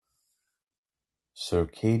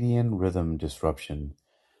Circadian rhythm disruption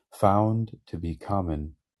found to be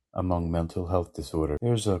common among mental health disorders.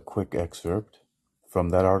 Here's a quick excerpt from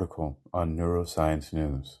that article on Neuroscience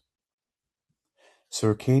News.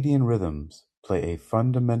 Circadian rhythms play a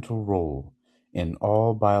fundamental role in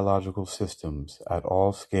all biological systems at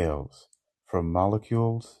all scales, from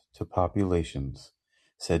molecules to populations,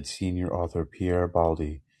 said senior author Pierre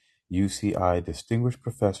Baldi, UCI Distinguished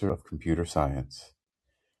Professor of Computer Science.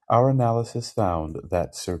 Our analysis found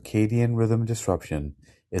that circadian rhythm disruption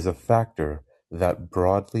is a factor that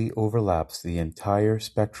broadly overlaps the entire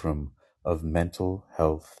spectrum of mental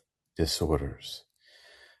health disorders.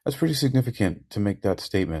 That's pretty significant to make that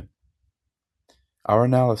statement. Our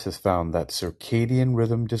analysis found that circadian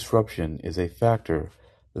rhythm disruption is a factor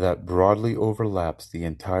that broadly overlaps the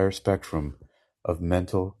entire spectrum of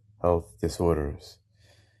mental health disorders.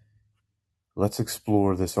 Let's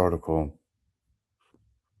explore this article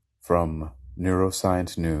from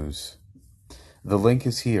Neuroscience News. The link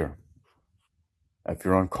is here. If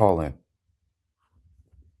you're on call-in,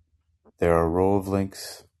 there are a row of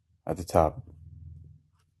links at the top,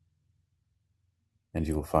 and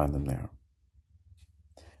you will find them there.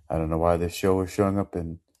 I don't know why this show is showing up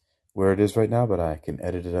in where it is right now, but I can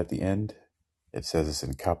edit it at the end. It says it's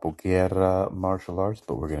in capoeira martial arts,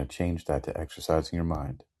 but we're going to change that to exercising your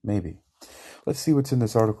mind. Maybe. Let's see what's in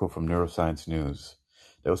this article from Neuroscience News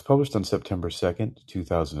that was published on September 2nd,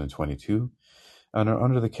 2022, and are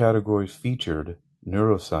under the category Featured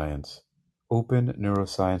Neuroscience, Open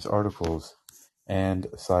Neuroscience Articles, and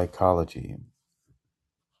Psychology.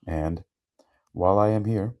 And while I am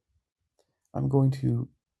here, I'm going to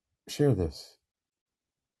share this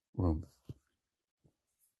room.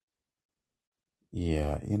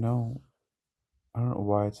 Yeah, I don't know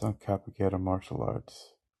why it's on capoeira martial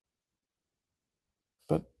arts,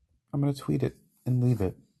 but I'm going to tweet it and leave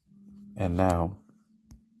it. And now,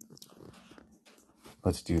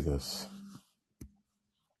 let's do this.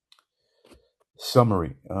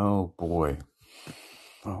 Summary. Oh boy.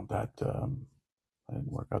 Oh, that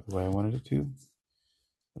didn't work out the way I wanted it to.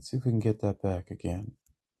 Let's see if we can get that back again.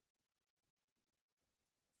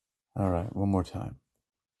 All right, one more time.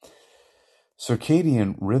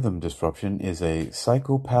 Circadian rhythm disruption is a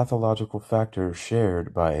psychopathological factor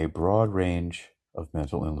shared by a broad range of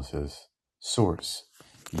mental illnesses. Source: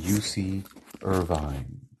 UC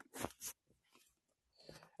Irvine.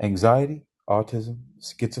 Anxiety, autism,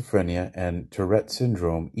 schizophrenia, and Tourette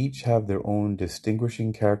syndrome each have their own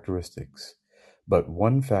distinguishing characteristics, but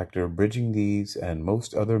one factor bridging these and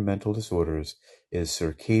most other mental disorders is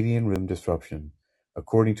circadian rhythm disruption,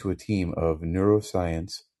 according to a team of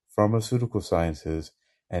neuroscience, pharmaceutical sciences,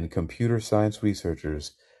 and computer science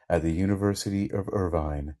researchers at the University of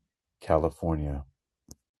Irvine, California.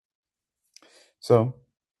 So,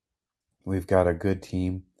 we've got a good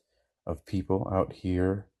team of people out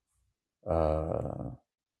here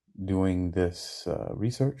doing this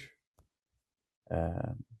research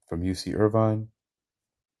from UC Irvine.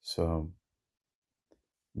 So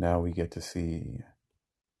now we get to see,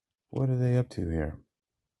 what are they up to here?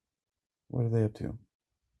 What are they up to?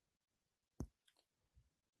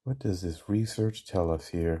 What does this research tell us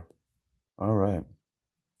here? All right.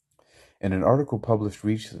 In an article published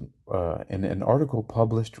recently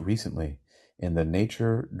in the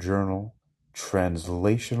Nature journal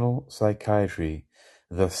Translational Psychiatry,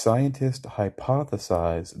 the scientists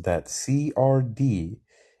hypothesized that CRD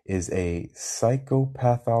is a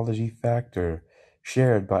psychopathology factor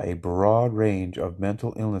shared by a broad range of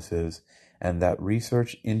mental illnesses, and that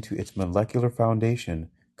research into its molecular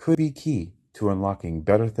foundation could be key to unlocking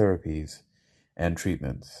better therapies and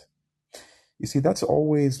treatments. You see, that's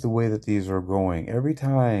always the way that these are going. Every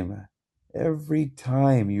time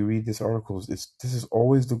you read these articles, this is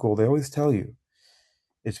always the goal. They always tell you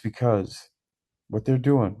it's because what they're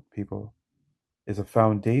doing, people, is a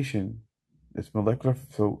foundation. It's molecular.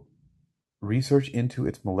 So research into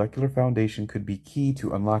its molecular foundation could be key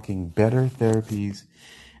to unlocking better therapies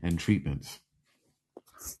and treatments.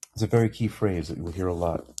 It's a very key phrase that you'll hear a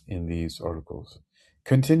lot in these articles.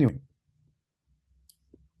 Continuing.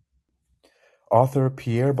 Author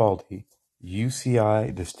Pierre Baldi,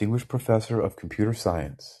 UCI Distinguished Professor of Computer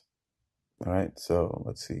Science. All right, so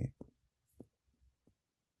let's see.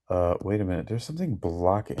 Wait a minute. There's something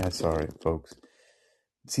blocking. Sorry, folks.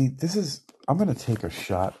 See, I'm going to take a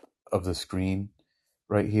shot of the screen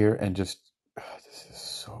right here and just, this is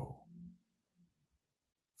so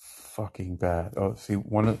fucking bad. Oh, see,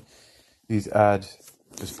 one of these ads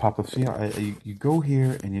just pop up. See, you go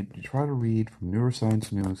here and you try to read from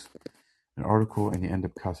Neuroscience News an article and you end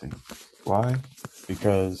up cussing. Why?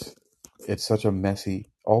 Because it's such a messy,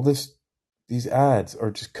 these These ads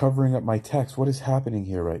are just covering up my text. What is happening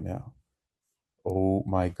here right now? Oh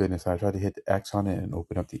my goodness. I tried to hit the X on it and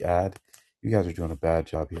open up the ad. You guys are doing a bad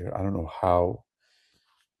job here. I don't know how.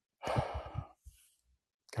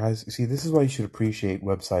 Guys, see, this is why you should appreciate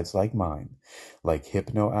websites like mine, like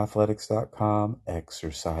hypnoathletics.com,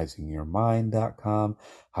 exercisingyourmind.com,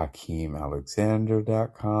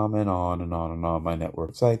 hakeemalexander.com, and on and on and on, my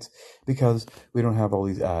network sites, because we don't have all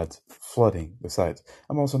these ads flooding the sites.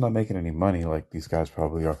 I'm also not making any money like these guys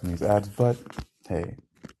probably are from these ads, but hey,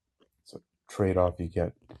 it's a trade-off you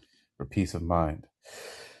get for peace of mind.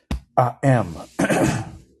 I am.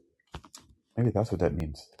 Maybe that's what that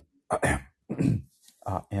means.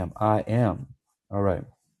 I am. I am. All right.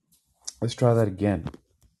 Let's try that again.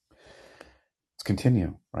 Let's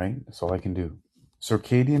continue, right? That's all I can do.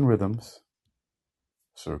 Circadian rhythms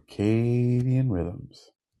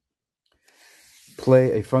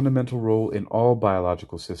play a fundamental role in all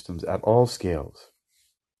biological systems at all scales,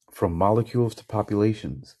 from molecules to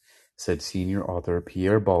populations, said senior author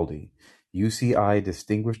Pierre Baldi, UCI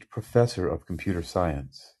Distinguished Professor of Computer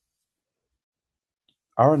Science.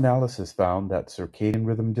 Our analysis found that circadian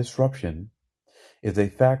rhythm disruption is a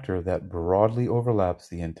factor that broadly overlaps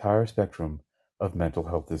the entire spectrum of mental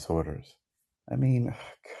health disorders. I mean,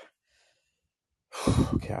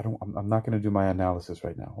 okay, I'm not going to do my analysis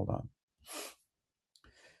right now. Hold on.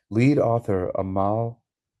 Lead author Amal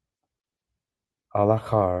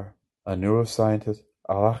Alakhar, a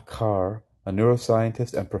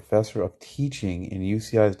neuroscientist and professor of teaching in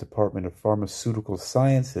UCI's Department of Pharmaceutical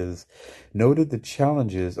Sciences, noted the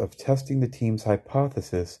challenges of testing the team's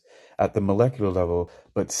hypothesis at the molecular level,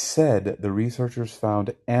 but said the researchers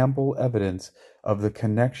found ample evidence of the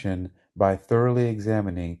connection by thoroughly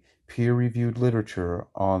examining peer-reviewed literature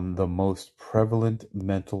on the most prevalent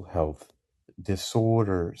mental health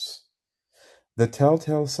disorders. The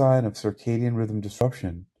telltale sign of circadian rhythm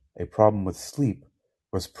disruption, a problem with sleep,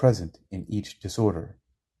 was present in each disorder,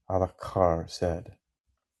 Alakhar said.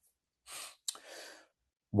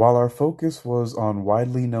 While our focus was on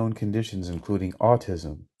widely known conditions including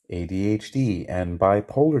autism, ADHD, and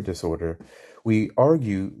bipolar disorder, we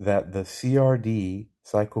argue that the CRD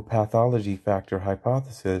psychopathology factor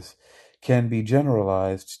hypothesis can be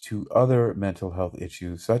generalized to other mental health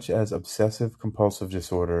issues such as obsessive compulsive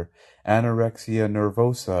disorder, anorexia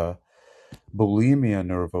nervosa, bulimia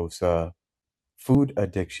nervosa, food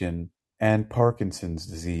addiction, and Parkinson's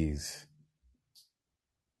disease.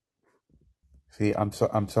 See, I'm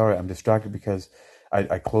sorry, I'm distracted because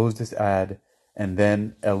I closed this ad and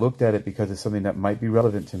then I looked at it because it's something that might be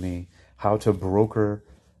relevant to me. How to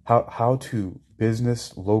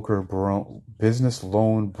business loan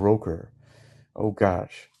broker. Oh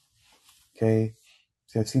gosh. Okay.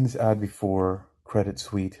 See, I've seen this ad before. Credit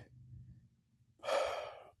Suite.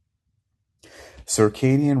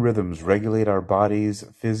 Circadian rhythms regulate our body's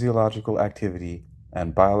physiological activity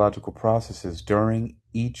and biological processes during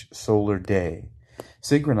each solar day.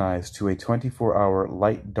 Synchronized to a 24-hour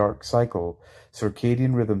light-dark cycle,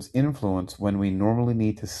 circadian rhythms influence when we normally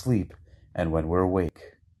need to sleep and when we're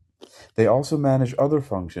awake. They also manage other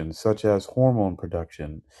functions such as hormone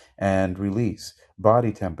production and release,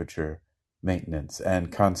 body temperature maintenance,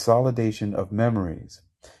 and consolidation of memories.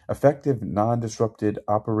 Effective non-disrupted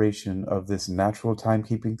operation of this natural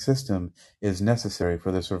timekeeping system is necessary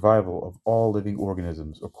for the survival of all living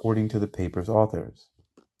organisms, according to the paper's authors.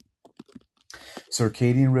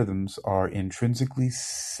 Circadian rhythms are intrinsically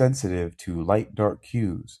sensitive to light-dark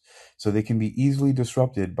cues, so they can be easily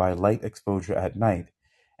disrupted by light exposure at night,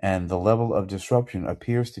 and the level of disruption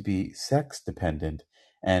appears to be sex-dependent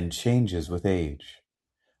and changes with age.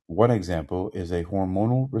 One example is a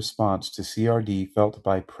hormonal response to CRD felt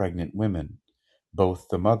by pregnant women. Both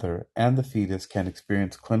the mother and the fetus can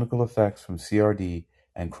experience clinical effects from CRD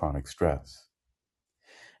and chronic stress.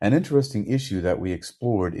 An interesting issue that we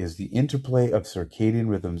explored is the interplay of circadian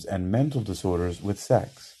rhythms and mental disorders with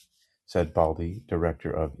sex, said Baldi,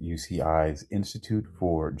 director of UCI's Institute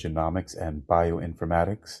for Genomics and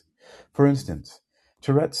Bioinformatics. For instance,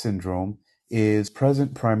 Tourette syndrome is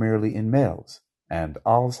present primarily in males, and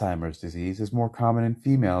Alzheimer's disease is more common in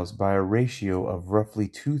females by a ratio of roughly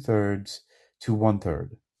 2/3 to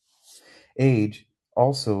 1/3. Age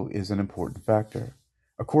also is an important factor.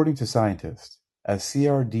 According to scientists, as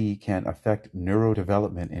CRD can affect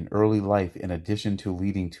neurodevelopment in early life in addition to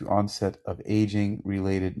leading to onset of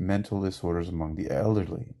aging-related mental disorders among the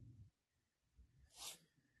elderly.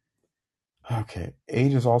 Okay,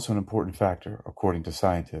 age is also an important factor, according to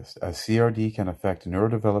scientists, as CRD can affect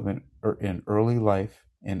neurodevelopment in early life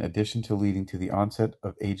in addition to leading to the onset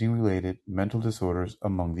of aging-related mental disorders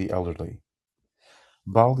among the elderly.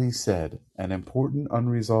 Baldi said, an important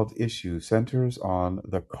unresolved issue centers on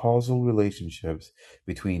the causal relationships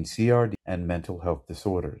between CRD and mental health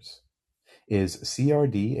disorders. Is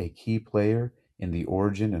CRD a key player in the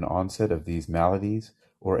origin and onset of these maladies,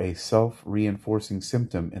 or a self-reinforcing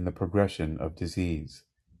symptom in the progression of disease?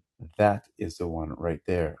 That is the one right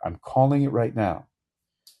there. I'm calling it right now.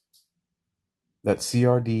 That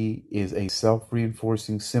CRD is a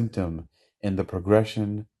self-reinforcing symptom in the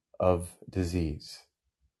progression of disease.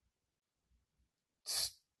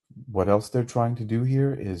 What else they're trying to do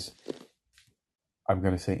here is, I'm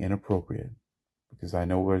going to say inappropriate, because I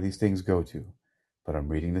know where these things go to, but I'm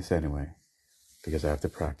reading this anyway, because I have to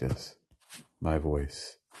practice my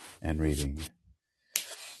voice and reading.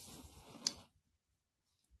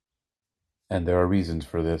 And there are reasons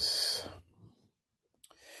for this.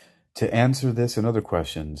 To answer this and other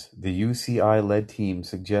questions, the UCI-led team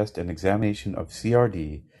suggests an examination of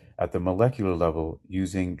CRD at the molecular level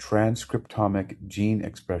using transcriptomic gene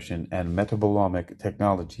expression and metabolomic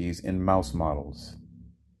technologies in mouse models.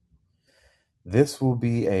 This will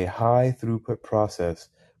be a high-throughput process,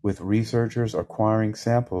 with researchers acquiring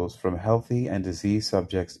samples from healthy and diseased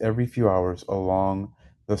subjects every few hours along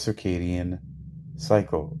the circadian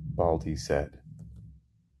cycle, Baldi said.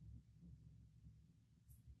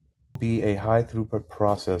 Be a high-throughput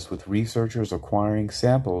process with researchers acquiring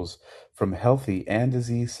samples from healthy and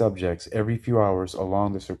diseased subjects every few hours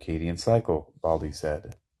along the circadian cycle, Baldi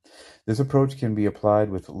said. This approach can be applied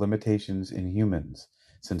with limitations in humans,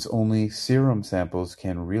 since only serum samples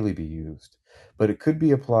can really be used, but it could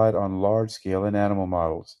be applied on large scale in animal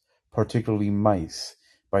models, particularly mice,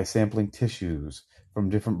 by sampling tissues from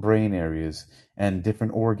different brain areas and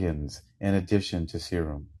different organs in addition to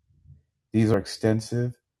serum. These are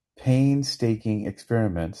extensive, painstaking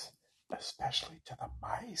experiments, especially to the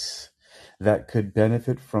mice, that could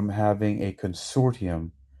benefit from having a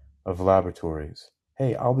consortium of laboratories.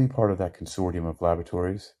 Hey, I'll be part of that consortium of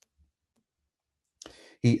laboratories.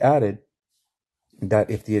 He added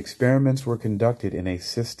that if the experiments were conducted in a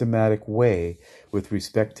systematic way with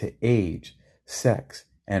respect to age, sex,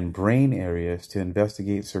 and brain areas to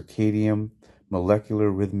investigate circadian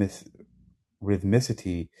molecular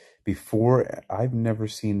rhythmicity before, I've never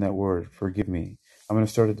seen that word, forgive me. I'm going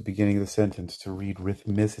to start at the beginning of the sentence to read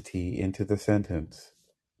rhythmicity into the sentence.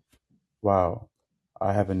 Wow,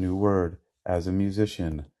 I have a new word as a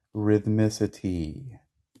musician, rhythmicity.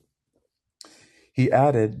 He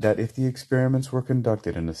added that if the experiments were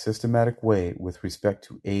conducted in a systematic way with respect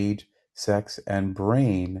to age, sex, and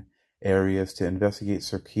brain areas to investigate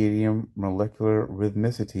circadian molecular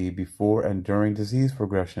rhythmicity before and during disease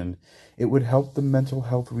progression, it would help the mental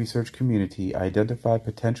health research community identify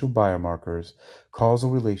potential biomarkers, causal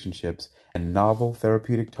relationships, and novel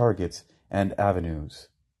therapeutic targets and avenues.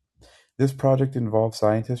 This project involved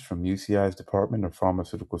scientists from UCI's Department of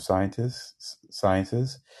Pharmaceutical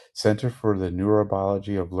Sciences, Center for the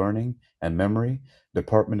Neurobiology of Learning and Memory,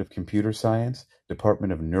 Department of Computer Science,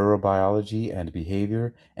 Department of Neurobiology and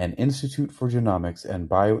Behavior, and Institute for Genomics and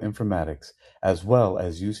Bioinformatics, as well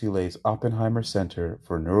as UCLA's Oppenheimer Center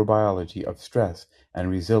for Neurobiology of Stress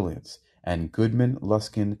and Resilience, and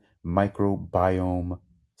Goodman-Luskin Microbiome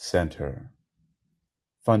Center.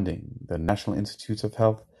 Funding: the National Institutes of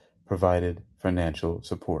Health provided financial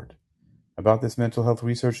support. About this mental health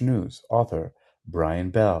research news, author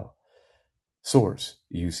Brian Bell. Source: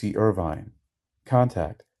 UC Irvine.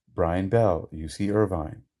 Contact: Brian Bell, UC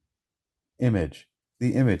Irvine. Image: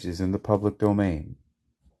 the image is in the public domain.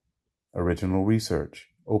 Original research: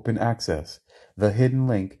 open access. The hidden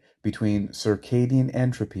link between circadian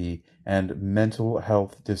entropy and mental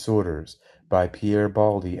health disorders, by Pierre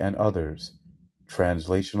Baldi and others.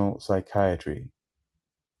 Translational psychiatry.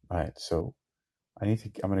 All right, so I'm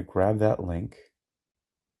going to grab that link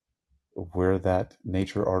of where that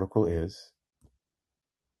Nature article is,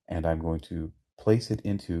 and I'm going to place it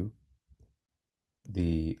into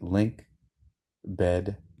the link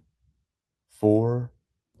bed for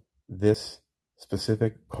this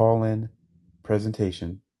specific call-in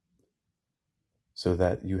presentation so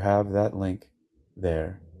that you have that link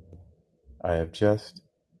there. I have just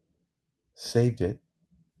saved it,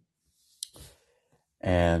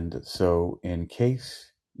 and so in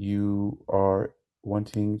case you are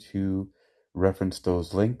wanting to reference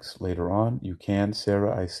those links later on, you can.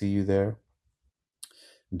 Sarah, I see you there,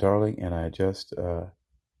 darling, and I just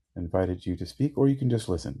invited you to speak, or you can just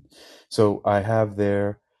listen. So I have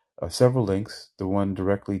there several links. The one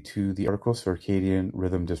directly to the article, Circadian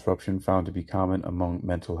Rhythm Disruption Found to be Common Among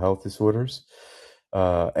Mental Health Disorders.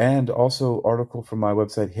 And also article from my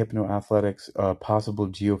website, Hypnoathletics, possible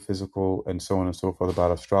geophysical and so on and so forth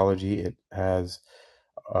about astrology. It has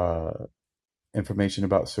information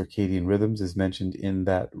about circadian rhythms is mentioned in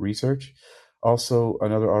that research. Also,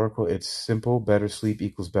 another article, it's simple, better sleep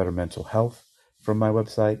equals better mental health, from my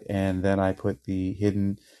website. And then I put the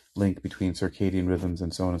hidden link between circadian rhythms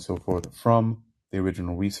and so on and so forth from the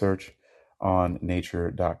original research on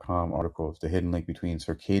nature.com articles, the hidden link between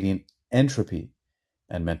circadian entropy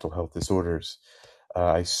and mental health disorders.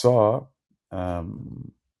 I saw,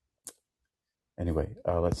 anyway,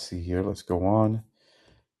 let's see here. Let's go on.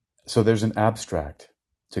 So there's an abstract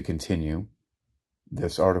to continue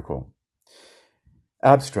this article.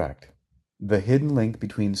 Abstract: the hidden link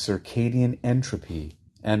between circadian entropy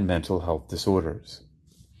and mental health disorders.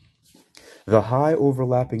 The high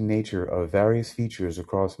overlapping nature of various features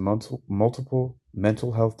across multiple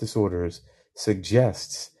mental health disorders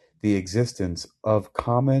suggests the existence of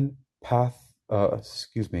common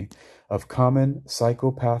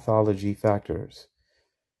psychopathology factors,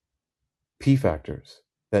 P factors,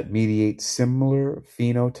 that mediate similar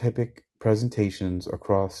phenotypic presentations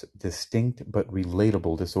across distinct but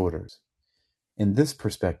relatable disorders. In this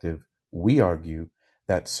perspective, we argue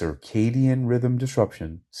that circadian rhythm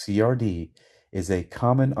disruption, CRD, is a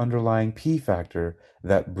common underlying P factor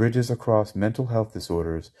that bridges across mental health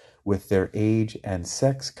disorders with their age and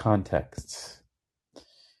sex contexts.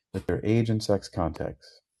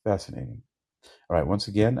 Fascinating. All right, once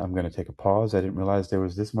again, I'm going to take a pause. I didn't realize there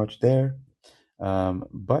was this much there.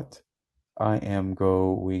 But I am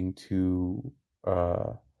going to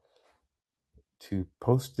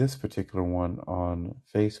post this particular one on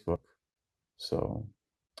Facebook. So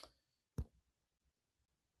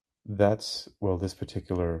that's, well, this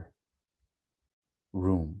particular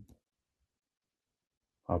room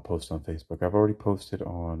I'll post on Facebook. I've already posted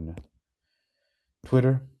on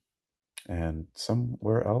Twitter and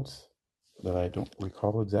somewhere else that I don't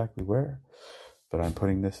recall exactly where, but I'm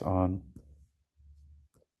putting this on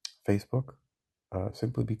Facebook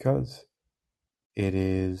simply because it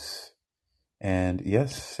is. And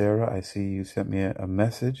yes, Sarah, I see you sent me a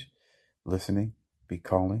message. Listening, be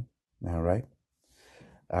calling. All right.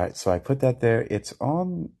 All right. So I put that there. It's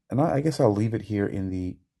on, and I guess I'll leave it here in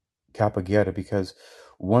the Kapageta, because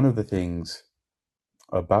one of the things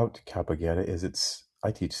about Kapageta is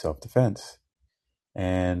I teach self-defense.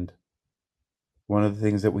 And one of the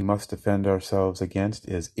things that we must defend ourselves against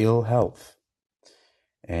is ill health.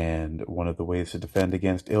 And one of the ways to defend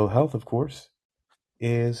against ill health, of course,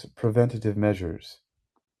 is preventative measures,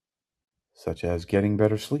 such as getting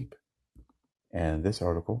better sleep. And this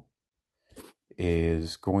article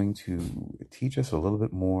is going to teach us a little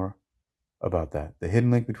bit more about that. The hidden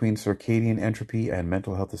link between circadian entropy and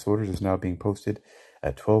mental health disorders is now being posted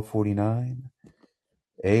at 12:49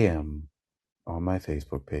 a.m. on my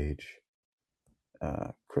Facebook page.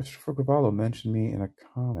 Christopher Cavallo mentioned me in a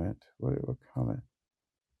comment. What comment?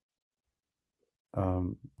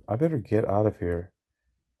 I better get out of here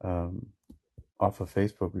off of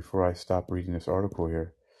Facebook before I stop reading this article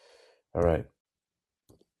here. All right.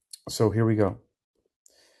 So here we go.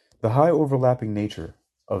 The high overlapping nature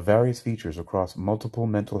of various features across multiple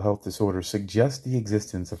mental health disorders suggests the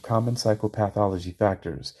existence of common psychopathology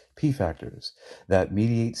factors, P factors, that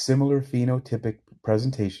mediate similar phenotypic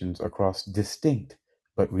presentations across distinct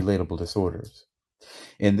but relatable disorders.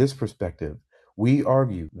 In this perspective, we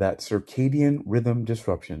argue that circadian rhythm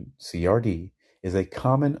disruption, CRD, is a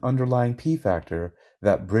common underlying P factor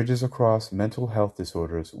that bridges across mental health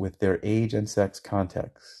disorders with their age and sex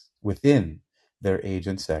contexts, within their age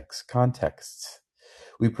and sex contexts.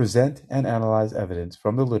 We present and analyze evidence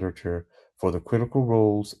from the literature for the critical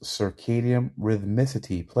roles circadian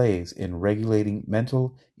rhythmicity plays in regulating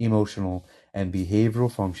mental, emotional, and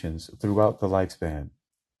behavioral functions throughout the lifespan.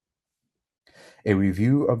 A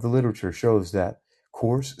review of the literature shows that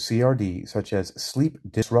coarse CRD, such as sleep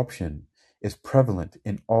disruption, is prevalent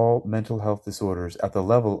in all mental health disorders at the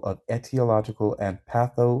level of etiological and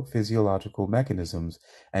pathophysiological mechanisms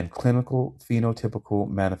and clinical phenotypical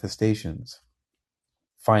manifestations.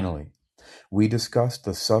 Finally, we discussed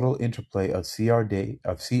the subtle interplay of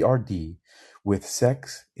CRD with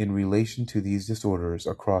sex in relation to these disorders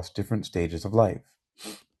across different stages of life.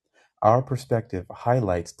 Our perspective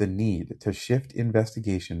highlights the need to shift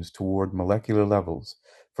investigations toward molecular levels,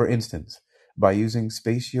 for instance, by using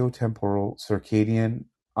spatiotemporal circadian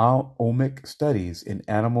omic studies in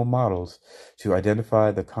animal models to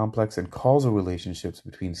identify the complex and causal relationships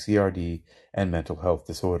between CRD and mental health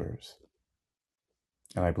disorders.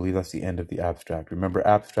 And I believe that's the end of the abstract. Remember,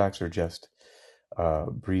 abstracts are just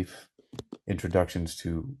brief introductions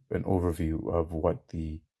to an overview of what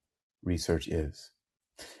the research is.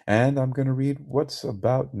 And I'm going to read what's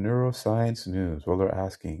about neuroscience news. Well, they're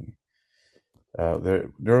asking,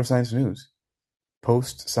 Neuroscience news.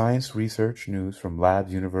 Post science research news from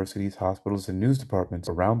labs, universities, hospitals, and news departments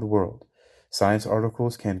around the world. Science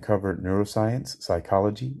articles can cover neuroscience,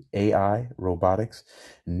 psychology, AI, robotics,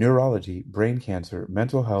 neurology, brain cancer,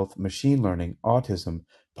 mental health, machine learning, autism,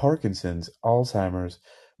 Parkinson's, Alzheimer's,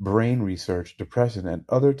 brain research, depression, and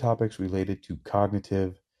other topics related to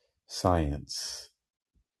cognitive science.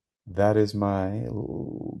 That is my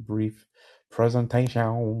brief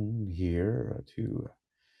presentation here to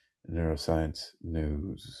neuroscience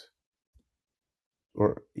news.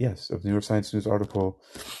 Or, yes, a neuroscience news article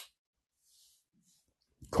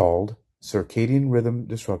called Circadian Rhythm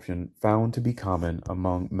Disruption Found to be Common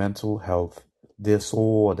Among Mental Health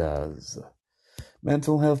Disorders.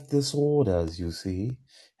 Mental health disorders, you see.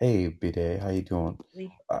 Hey, Bide, how you doing?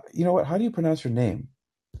 You know what? How do you pronounce your name,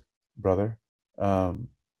 brother? Um,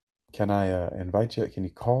 can I invite you? Can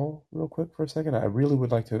you call real quick for a second? I really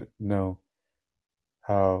would like to know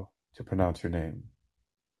how to pronounce your name.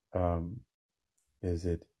 Um, is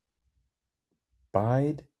it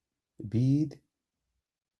Bide, Bede,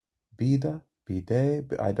 Bida,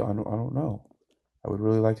 Bide? I don't know. I would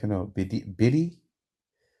really like to know. Biddy?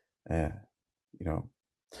 Yeah, you know.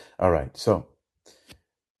 All right. So,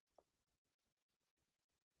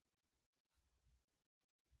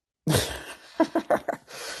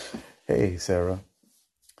 hey, Sarah.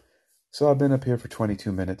 So I've been up here for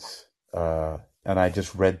 22 minutes, and I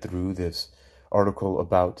just read through this article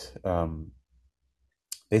about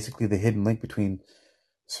basically the hidden link between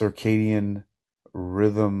circadian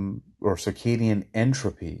rhythm or circadian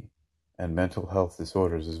entropy and mental health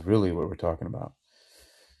disorders is really what we're talking about.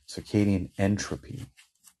 Circadian entropy.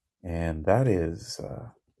 And that is,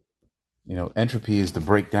 entropy is the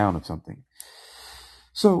breakdown of something.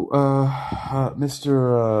 So,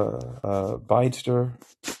 Mr. Beidster,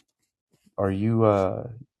 are you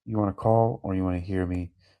want to call or you want to hear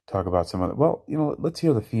me talk about some other? Well, let's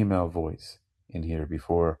hear the female voice in here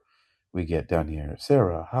before we get done here.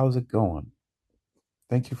 Sarah, how's it going?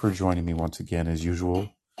 Thank you for joining me once again, as usual.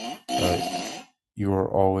 You are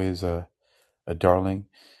always a darling.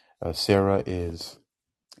 Sarah is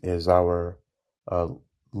our uh,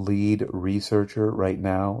 lead researcher right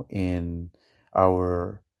now in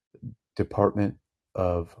our department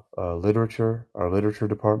of literature, our literature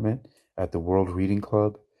department at the World Reading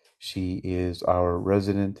Club. She is our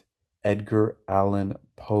resident Edgar Allan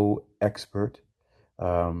Poe expert.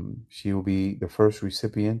 She will be the first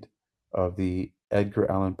recipient of the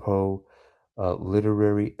Edgar Allan Poe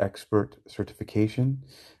literary expert certification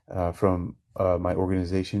from my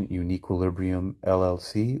organization, Uniquilibrium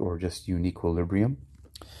LLC, or just Uniquilibrium.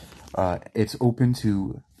 It's open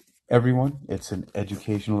to everyone. It's an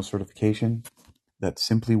educational certification that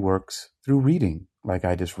simply works through reading, like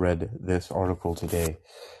I just read this article today.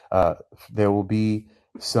 Uh, there will be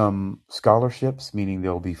some scholarships, meaning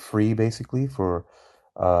they'll be free basically for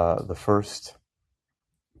the first.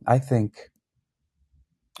 I think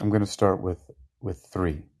I'm going to start with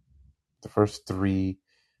three, the first three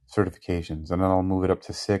certifications, and then I'll move it up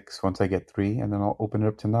to six once I get three, and then I'll open it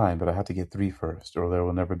up to nine. But I have to get three first, or there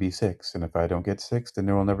will never be six. And if I don't get six, then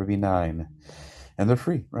there will never be nine. And they're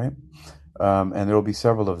free, right? And there will be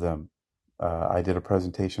several of them. I did a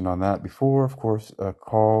presentation on that before. Of course, a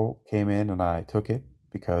call came in, and I took it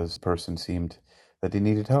because the person seemed that they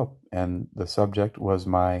needed help, and the subject was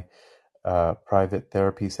my private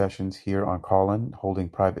therapy sessions here on Callin, holding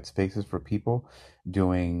private spaces for people,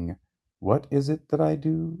 doing what is it that I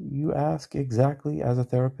do, you ask, exactly, as a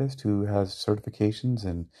therapist who has certifications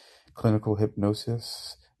in clinical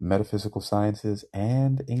hypnosis, metaphysical sciences,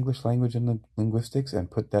 and English language and linguistics,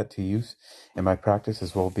 and put that to use in my practice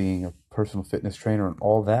as well, being a personal fitness trainer and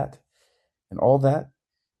all that. And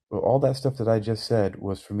all that stuff that I just said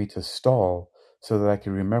was for me to stall so that I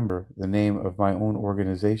could remember the name of my own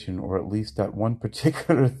organization, or at least that one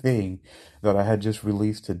particular thing that I had just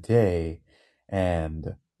released today,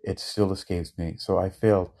 and it still escapes me. So I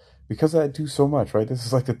failed because I do so much, right? This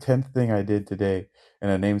is like the 10th thing I did today,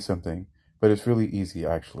 and I named something, but it's really easy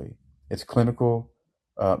actually. It's clinical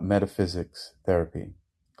metaphysics therapy.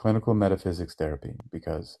 Clinical metaphysics therapy,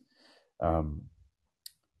 because um,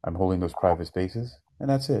 I'm holding those private spaces, and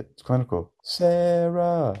that's it. It's clinical.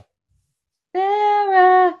 Sarah,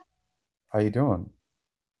 Sarah. how you doing?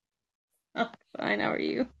 Oh, fine. How are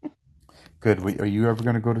you? Good. Are you ever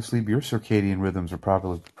going to go to sleep? Your circadian rhythms are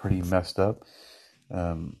probably pretty messed up.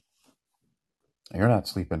 Um, you're not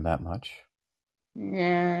sleeping that much.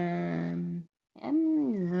 No,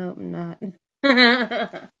 I'm not.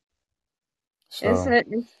 it's So, a,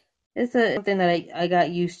 it's, it's something that I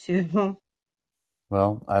got used to.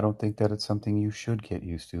 well, I don't think that it's something you should get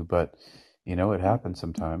used to, but It happens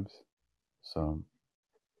sometimes. So,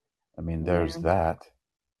 I mean, there's Yeah. that.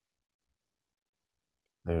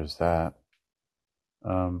 There's that.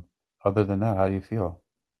 Um, Other than that, how do you feel?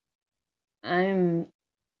 I'm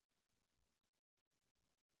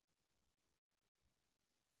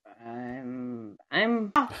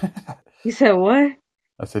I'm You said what?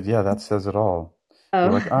 I said, yeah, that says it all.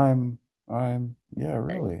 You're like, Oh. yeah,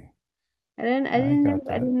 really. I got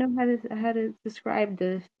I that. didn't know how to describe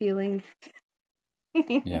the feeling.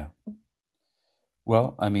 Yeah.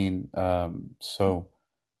 Well, I mean, so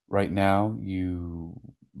right now,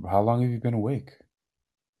 how long have you been awake?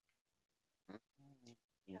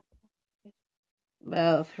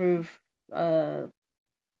 Well, through uh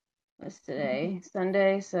what's today?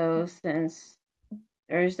 Sunday, so since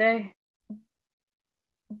Thursday.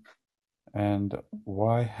 And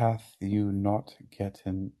why hath you not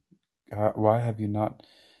why have you not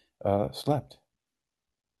slept?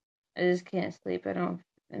 I just can't sleep. I don't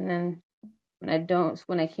and then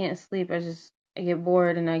when I can't sleep, I get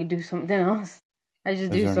bored and I do something else. I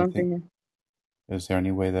just Is do there anything, something. is there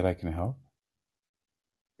any way that I can help?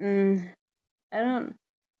 Mm, I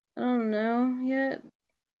I don't know yet.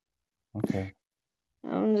 Okay.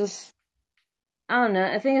 I'm just I don't know.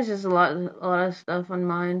 I think it's just a lot of stuff on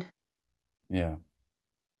mind. Yeah.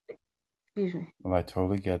 Excuse me. Well, I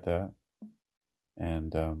totally get that.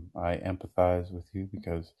 And I empathize with you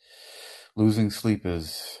because losing sleep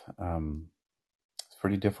is it's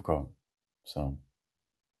pretty difficult. So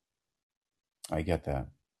I get that.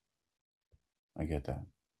 I get that.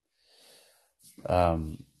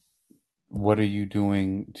 Um, what are you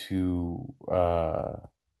doing to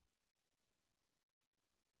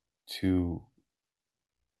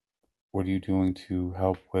what are you doing to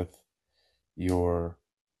help with your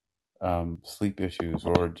sleep issues,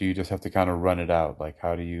 or do you just have to kind of run it out? Like,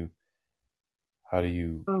 how do you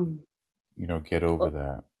Um, get over well,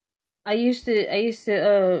 that? I used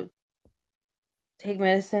to take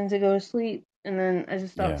medicine to go to sleep, and then I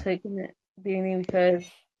just stopped Yeah. taking it at the beginning because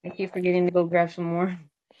I keep forgetting to go grab some more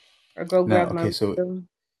or go Now, grab my okay, so refill.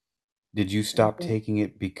 did you And stop then, taking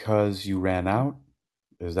it because you ran out?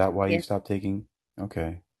 Is that why you yeah, stopped taking?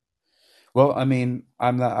 Okay. Well, I mean,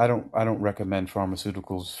 I don't recommend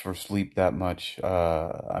pharmaceuticals for sleep that much.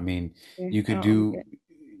 I mean, yeah, you I could don't like do it.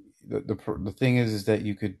 the thing is that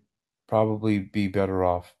you could probably be better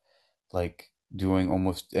off like doing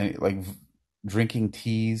almost drinking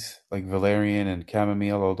teas like valerian and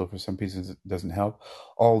chamomile, although for some people it doesn't help.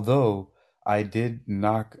 Although I did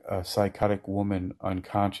knock a psychotic woman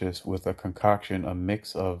unconscious with a concoction, a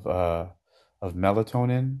mix of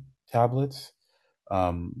melatonin tablets,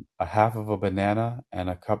 a half of a banana, and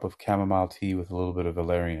a cup of chamomile tea with a little bit of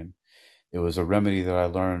valerian. It was a remedy that I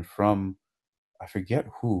learned from, I forget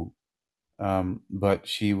who, but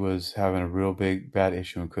she was having a real big bad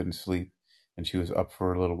issue and couldn't sleep, and she was up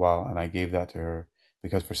for a little while, and I gave that to her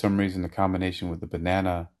because for some reason the combination with the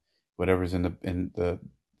banana, whatever's in the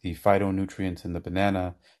phytonutrients in the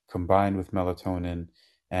banana combined with melatonin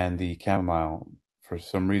and the chamomile, for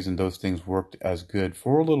some reason those things worked as good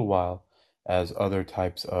for a little while as other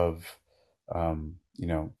types of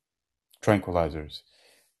tranquilizers.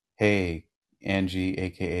 Hey, Angie,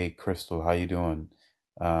 aka Crystal, how you doing?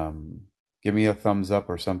 Um, Give me a thumbs up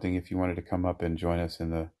or something if you wanted to come up and join us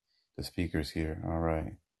in the speakers here. All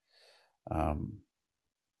right. Um,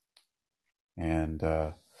 and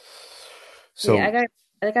Yeah, so, I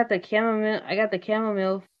got the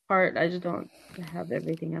chamomile part. I just don't have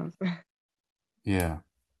everything else. yeah.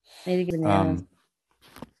 I need to get bananas. Um,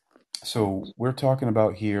 so we're talking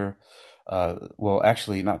about here, well,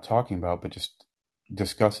 actually, not talking about, but just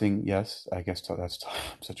discussing. Yes, I guess that's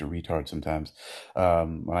I'm such a retard sometimes.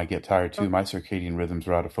 When I get tired too, my circadian rhythms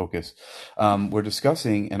are out of focus. We're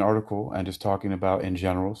discussing an article and just talking about in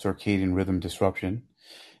general circadian rhythm disruption.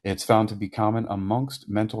 It's found to be common amongst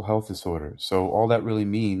mental health disorders. So all that really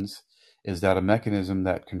means is that a mechanism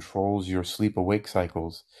that controls your sleep awake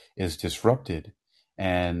cycles is disrupted,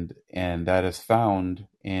 and that is found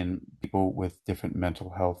in people with different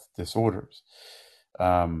mental health disorders.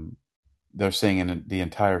 Um, they're saying in the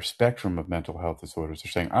entire spectrum of mental health disorders,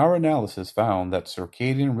 they're saying our analysis found that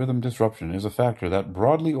circadian rhythm disruption is a factor that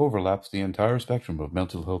broadly overlaps the entire spectrum of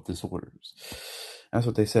mental health disorders. That's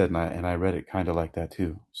what they said, and I read it kind of like that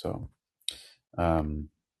too. So, um,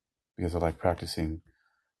 because I like practicing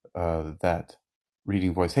that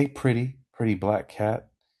reading voice. Hey, pretty black cat,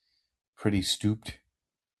 pretty stooped.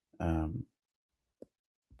 Um,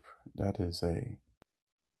 that is a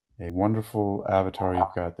wonderful avatar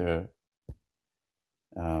you've got there.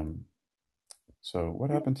 Um, so, what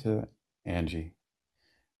happened to Angie?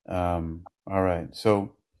 All right.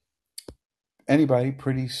 So anybody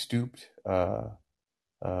pretty stooped um,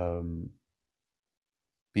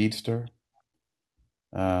 beadster.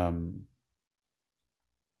 Um,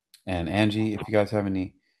 and Angie, if you guys have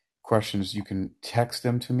any questions, you can text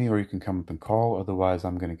them to me or you can come up and call. Otherwise,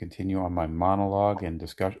 I'm going to continue on my monologue and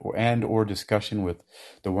or discussion with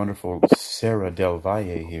the wonderful Sarah Del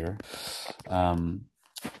Valle here. Um,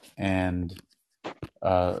 and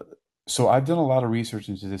uh, so I've done a lot of research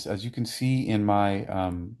into this. As you can see in my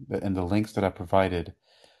in the links that I provided,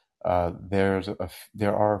 there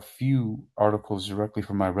are a few articles directly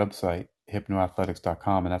from my website,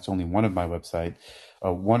 hypnoathletics.com, and that's only one of my website.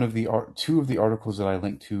 Two of the articles that I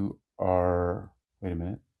linked to are, wait a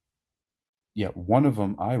minute. Yeah, one of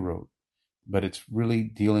them I wrote, but it's really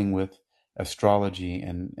dealing with astrology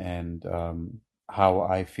and how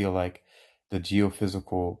I feel like the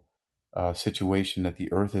geophysical situation that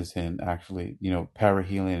the Earth is in, actually,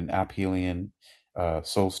 perihelion and aphelion,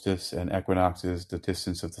 solstice and equinoxes, the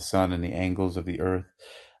distance of the sun and the angles of the Earth.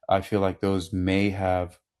 I feel like those may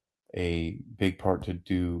have a big part to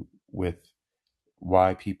do with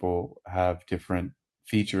why people have different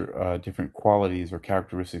qualities or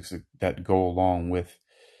characteristics that go along with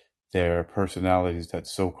their personalities that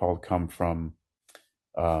so-called come from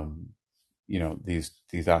um, these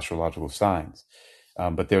astrological signs.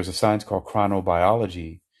 But there's a science called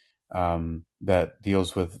chronobiology that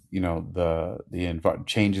deals with the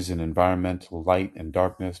changes in environmental light and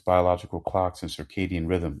darkness, biological clocks, and circadian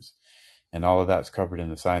rhythms, and all of that's covered in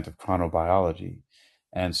the science of chronobiology.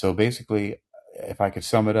 And so basically, if I could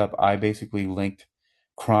sum it up, I basically linked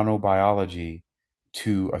chronobiology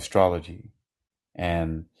to astrology.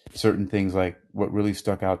 And certain things, like what really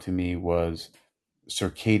stuck out to me was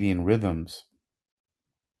circadian rhythms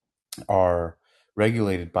are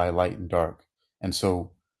regulated by light and dark. And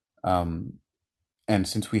so, um, and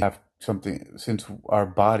since our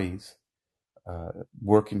bodies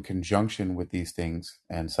work in conjunction with these things,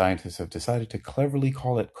 and scientists have decided to cleverly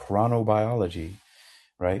call it chronobiology,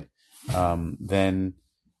 right? Then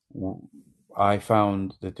I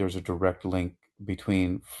found that there's a direct link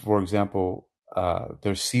between, for example,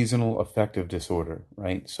 there's seasonal affective disorder,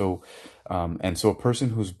 right? So a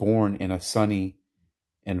person who's born in a sunny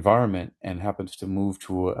environment and happens to move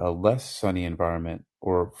to a less sunny environment,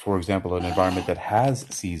 or for example, an environment that has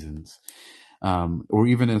seasons, or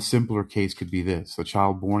even a simpler case could be this: a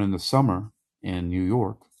child born in the summer in New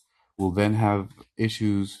York will then have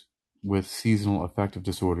issues with seasonal affective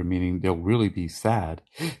disorder, meaning they'll really be sad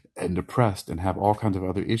and depressed and have all kinds of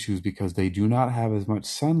other issues because they do not have as much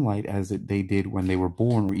sunlight as they did when they were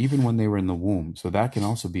born or even when they were in the womb. So that can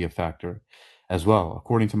also be a factor as well,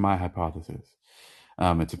 according to my hypothesis.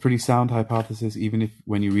 It's a pretty sound hypothesis, even if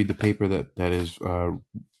when you read the paper that is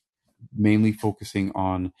mainly focusing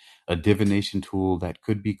on a divination tool that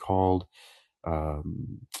could be called,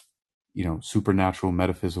 supernatural,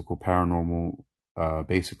 metaphysical, paranormal,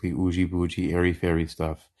 basically oogie boogie, airy fairy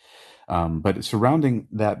stuff. But surrounding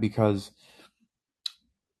that, because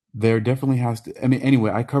there definitely has to, I mean,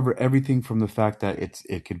 anyway, I cover everything from the fact that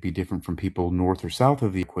it could be different from people north or south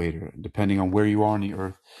of the equator, depending on where you are on the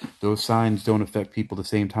earth. Those signs don't affect people the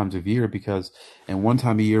same times of year, because in one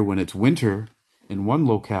time of year when it's winter in one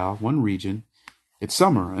locale, one region, it's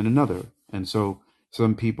summer in another. And so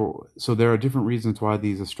so there are different reasons why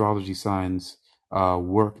these astrology signs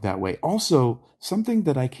work that way. Also, something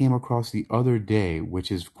that I came across the other day,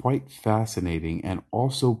 which is quite fascinating and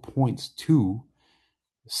also points to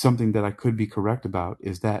something that I could be correct about,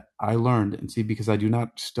 is that I learned, and see, because I do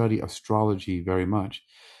not study astrology very much,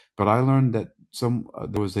 but I learned that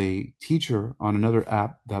there was a teacher on another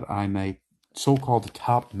app that I'm a so-called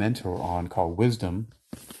top mentor on, called Wisdom,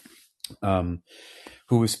 um,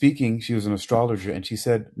 who was speaking. She was an astrologer, and she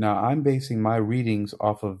said, "Now I'm basing my readings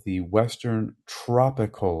off of the Western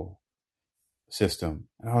tropical system."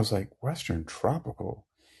 And I was like, "Western tropical?"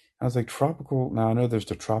 I was like, "Tropical." Now I know there's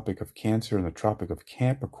the Tropic of Cancer and the Tropic of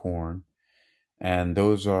Capricorn, and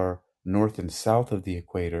those are north and south of the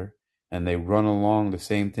equator, and they run along the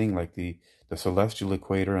same thing, like the celestial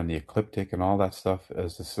equator and the ecliptic and all that stuff,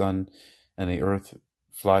 as the sun and the earth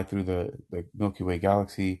fly through the Milky Way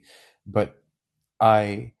galaxy. But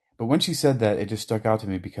but when she said that, it just stuck out to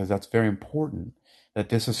me, because that's very important, that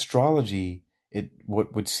this astrology,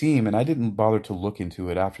 what would seem, and I didn't bother to look into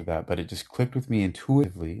it after that, but it just clicked with me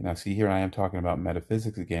intuitively. Now see, here I am talking about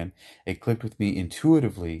metaphysics again. It clicked with me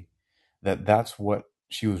intuitively that that's what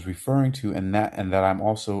she was referring to, and that I'm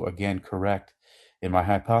also again correct in my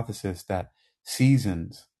hypothesis that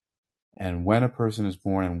seasons and when a person is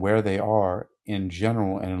born and where they are in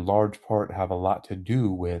general and in large part have a lot to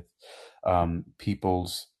do with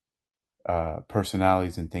people's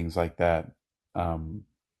personalities and things like that. um,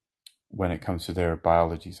 when it comes to their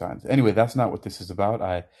biology science. Anyway, that's not what this is about.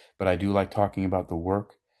 But I do like talking about the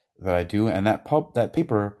work that I do, and that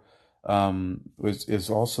paper is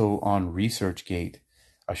also on ResearchGate.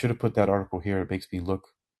 I should have put that article here. It makes me look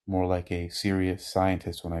more like a serious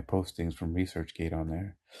scientist when I post things from ResearchGate on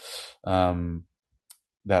there.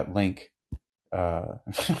 That link, uh,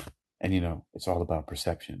 and it's all about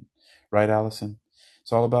perception, right, Allison?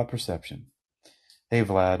 It's all about perception. Hey,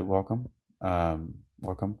 Vlad, welcome.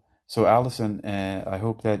 Welcome. So, Allison, I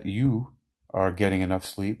hope that you are getting enough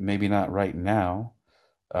sleep. Maybe not right now.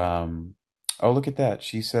 Um, oh, look at that.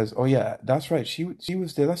 She says, "Oh yeah, that's right. She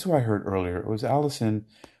was there. That's who I heard earlier. It was Allison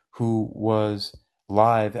who was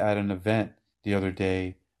live at an event the other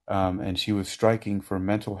day, and she was striking for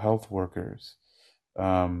mental health workers.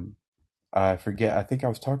 Um, I forget. I think I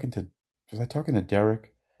was talking to. Was I talking to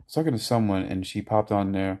Derek? I was talking to someone, and she popped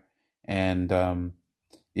on there, and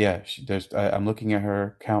yeah, I'm looking at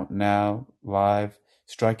her account now, live,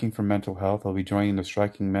 striking for mental health. I'll be joining the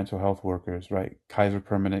striking mental health workers, right? Kaiser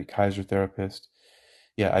Permanent, Kaiser Therapist.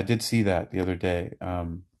 Yeah, I did see that the other day.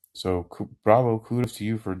 So bravo, kudos to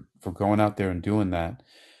you for going out there and doing that.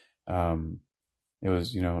 Um, it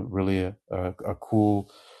was, really a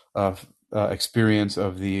cool uh, experience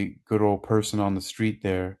of the good old person on the street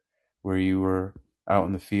there, where you were out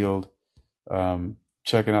in the field,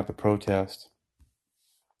 checking out the protest.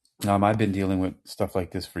 I've been dealing with stuff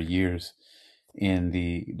like this for years in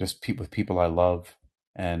the just with people I love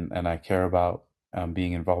and I care about,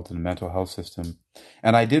 being involved in the mental health system.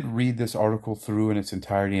 And I did read this article through in its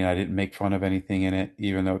entirety, and I didn't make fun of anything in it,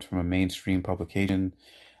 even though it's from a mainstream publication.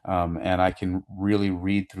 And I can really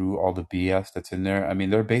read through all the BS that's in there. I mean,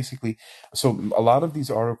 they're basically so a lot of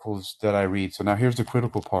these articles that I read. So now here's the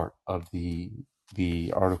critical part of the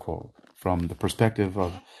article from the perspective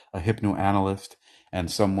of a hypnoanalyst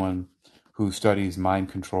and someone who studies mind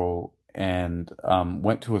control and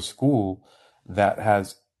went to a school that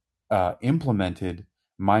has implemented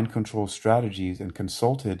mind control strategies and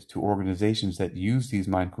consulted to organizations that use these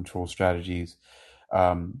mind control strategies,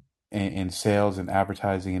 in sales and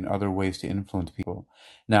advertising and other ways to influence people.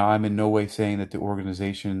 Now, I'm in no way saying that the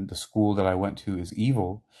organization, the school that I went to, is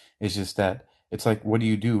evil. It's just that it's like, what do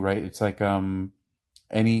you do, right? It's like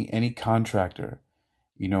any contractor,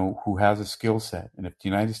 who has a skill set. And if the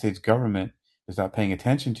United States government is not paying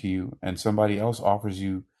attention to you and somebody else offers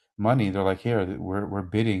you money, they're like, here, we're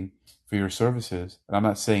bidding for your services. And I'm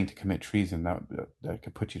not saying to commit treason, that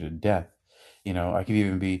could put you to death. I could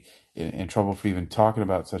even be in trouble for even talking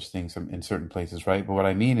about such things in certain places, right? But what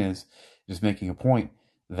I mean is just making a point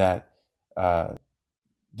that uh,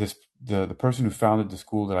 the person who founded the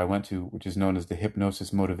school that I went to, which is known as the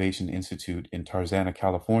Hypnosis Motivation Institute in Tarzana,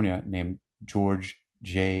 California, named George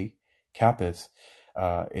J. Kappas,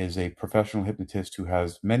 is a professional hypnotist who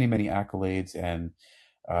has many, many accolades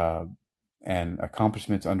uh, and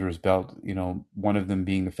accomplishments under his belt. One of them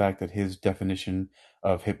being the fact that his definition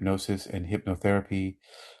of hypnosis and hypnotherapy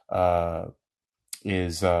uh,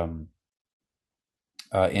 is in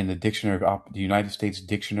the United States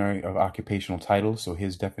Dictionary of Occupational Titles. So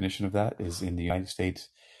his definition of that is in the United States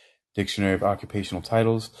Dictionary of Occupational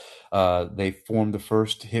Titles. They formed the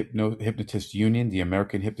first hypnotist union, the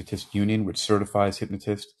American Hypnotist Union, which certifies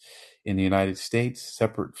hypnotists in the United States,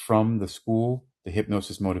 separate from the school, the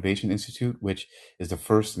Hypnosis Motivation Institute, which is the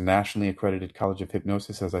first nationally accredited college of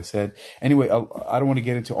hypnosis, as I said. Anyway, I don't want to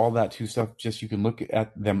get into all that too stuff. Just you can look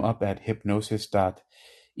at them up at hypnosis.edu.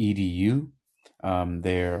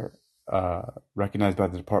 They're recognized by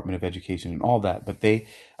the Department of Education and all that. But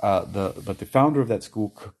the founder of that school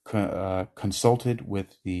consulted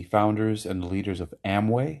with the founders and the leaders of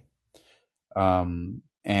Amway,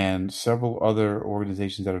 and several other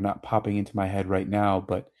organizations that are not popping into my head right now.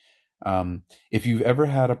 But if you've ever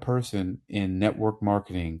had a person in network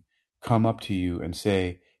marketing come up to you and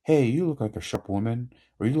say, "Hey, you look like a sharp woman,"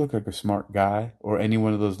 or "You look like a smart guy," or any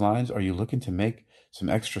one of those lines, are you looking to make some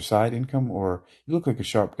extra side income? Or "You look like a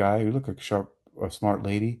sharp guy," or "You look like a sharp or smart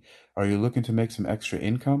lady," are you looking to make some extra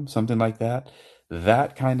income? Something like that.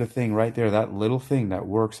 That kind of thing right there, that little thing that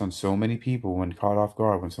works on so many people when caught off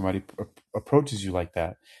guard, when somebody approaches you like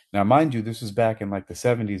that. Now, mind you, this was back in like the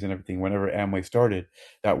 70s and everything, whenever Amway started,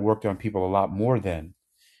 that worked on people a lot more then.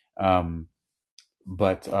 Um,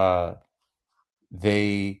 but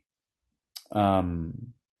they,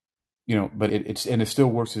 um, but and it still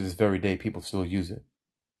works to this very day. People still use it.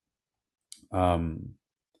 Um,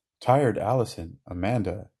 Tired Allison,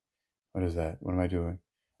 Amanda. What is that? What am I doing?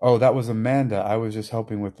 Oh, that was Amanda. I was just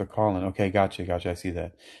helping with the call-in. Okay, gotcha. I see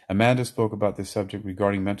that. Amanda spoke about this subject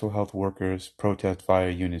regarding mental health workers protest via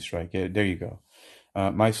union strike. Yeah, there you go.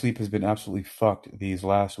 My sleep has been absolutely fucked these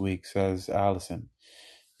last weeks, says Allison.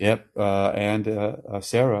 Yep, and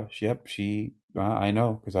Sarah. Yep, she. I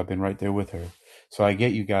know because I've been right there with her. So I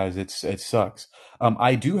get you guys. It sucks.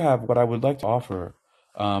 I do have what I would like to offer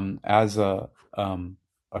as um,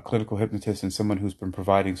 a clinical hypnotist and someone who's been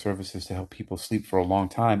providing services to help people sleep for a long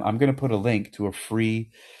time. I'm going to put a link to a free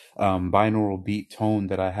binaural beat tone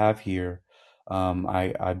that I have here.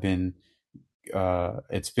 I've been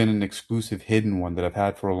it's been an exclusive hidden one that I've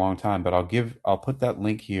had for a long time, but I'll put that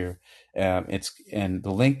link here. And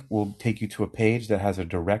the link will take you to a page that has a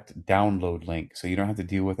direct download link, so you don't have to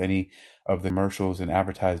deal with any of the commercials and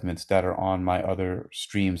advertisements that are on my other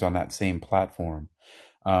streams on that same platform.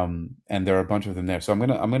 And there are a bunch of them there. So I'm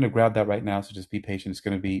gonna grab that right now. So just be patient. It's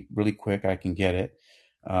gonna be really quick. I can get it.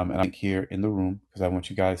 And I'm here in the room because I want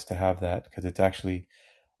you guys to have that because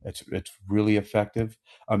it's really effective.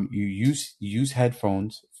 You use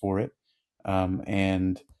headphones for it,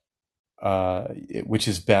 and which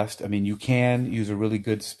is best. I mean, you can use a really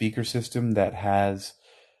good speaker system that has,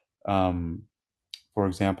 um, for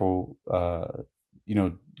example, you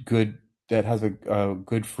know, good that has a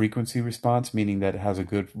good frequency response, meaning that it has a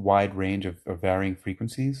good wide range of varying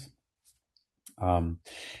frequencies. Um,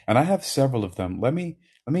 and I have several of them. Let me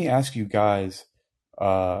ask you guys,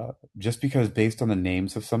 just because based on the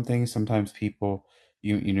names of some things, sometimes people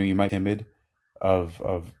you might be timid of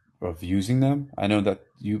of using them. I know that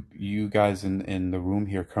you guys in the room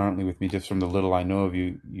here currently with me, just from the little I know of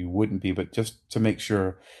you, you wouldn't be, but just to make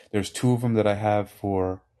sure, there's two of them that I have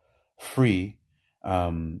for free,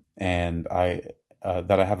 and I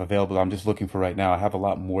that I have available. I'm just looking for right now. I have a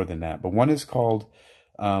lot more than that, but one is called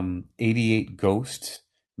 88 Ghosts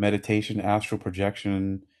Meditation, Astral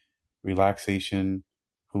Projection, Relaxation,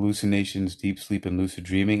 Hallucinations, Deep Sleep, and Lucid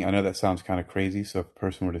Dreaming. I know that sounds kind of crazy, so if a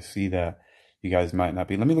person were to see that, you guys might not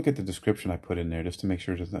be. Let me look at the description I put in there just to make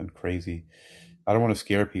sure there's nothing crazy. I don't want to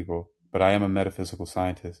scare people, but I am a metaphysical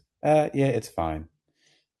scientist. Yeah, it's fine.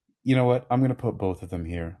 You know what? I'm going to put both of them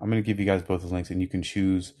here. I'm going to give you guys both the links and you can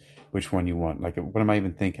choose which one you want. Like, what am I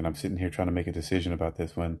even thinking? I'm sitting here trying to make a decision about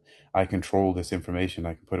this when I control this information.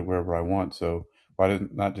 I can put it wherever I want. So why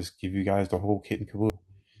not just give you guys the whole kit and caboodle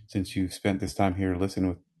since you've spent this time here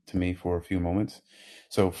listening to me for a few moments?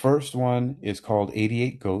 So first one is called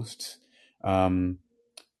 88 Ghosts. Um,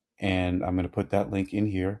 and I'm going to put that link in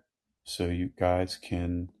here so you guys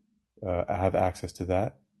can have access to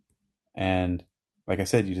that. And like I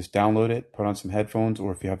said, you just download it, put on some headphones,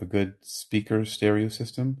 or if you have a good speaker stereo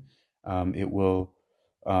system, it will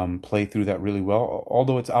play through that really well.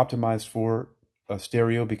 Although it's optimized for a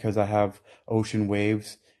stereo because I have ocean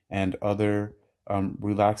waves and other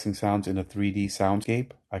relaxing sounds in a 3D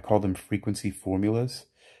soundscape. I call them frequency formulas.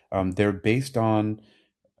 They're based on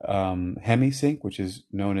hemisync, which is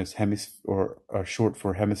known as or short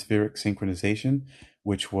for hemispheric synchronization,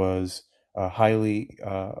 which was highly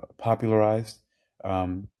popularized,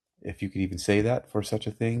 if you could even say that for such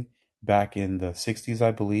a thing, back in the 60s,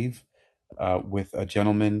 I believe, with a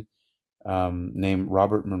gentleman named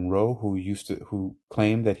Robert Monroe who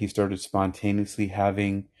claimed that he started spontaneously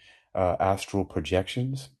having astral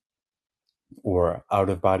projections or out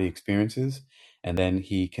of body experiences, and then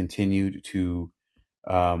he continued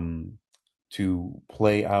um, to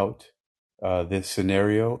play out this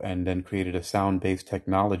scenario and then created a sound based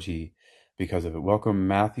technology because of it. Welcome,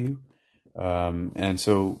 Matthew. And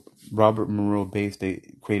so Robert Monroe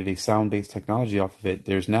created a sound based technology off of it.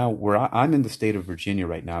 There's now where I'm in the state of Virginia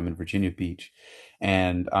right now. I'm in Virginia Beach,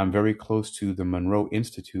 and I'm very close to the Monroe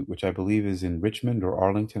Institute, which I believe is in Richmond or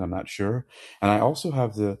Arlington. I'm not sure. And I also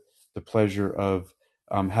have the pleasure of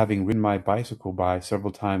having ridden my bicycle by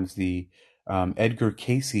several times the Edgar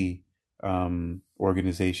Casey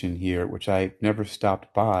organization here, which I never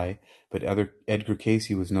stopped by, but Edgar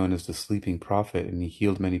Casey was known as the sleeping prophet, and he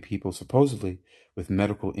healed many people supposedly with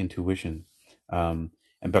medical intuition.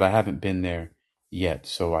 But I haven't been there yet,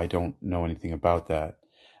 so I don't know anything about that.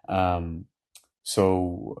 Um,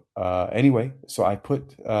 anyway, so I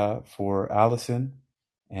put for Allison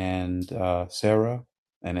and Sarah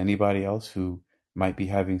and anybody else who might be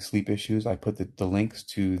having sleep issues, I put the links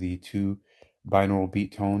to the two binaural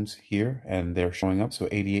beat tones here, and they're showing up. So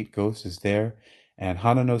 88 Ghosts is there, and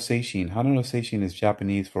Hana no Seishin. Hana no Seishin is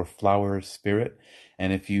Japanese for flower spirit,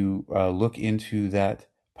 and if you look into that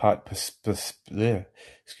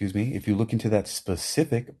excuse me, if you look into that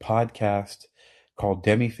specific podcast called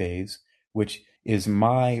Demi-Phase, which is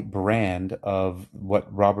my brand of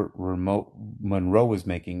what Monroe was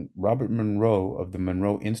making. Robert Monroe of the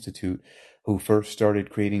Monroe Institute, who first started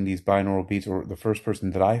creating these binaural beats, or the first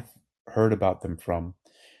person that I heard about them from,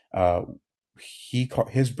 uh,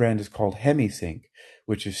 his brand is called HemiSync,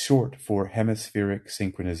 which is short for hemispheric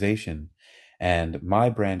synchronization, and my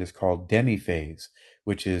brand is called DemiPhase,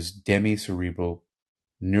 which is demi-cerebral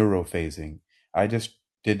neurophasing. I just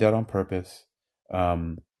did that on purpose,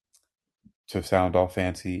 um, to sound all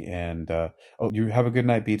fancy. And oh, you have a good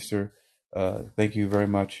night, Beatster. Thank you very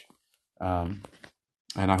much, um,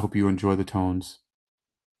 and I hope you enjoy the tones.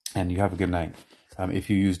 And you have a good night. If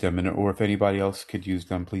you use them, or if anybody else could use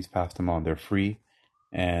them, please pass them on. They're free,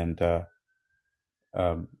 and I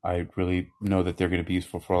really know that they're going to be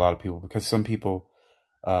useful for a lot of people, because some people,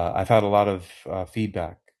 I've had a lot of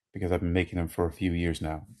feedback, because I've been making them for a few years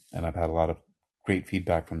now, and I've had a lot of great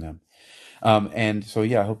feedback from them. And so,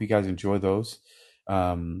 yeah, I hope you guys enjoy those.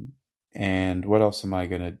 Um, and what else am I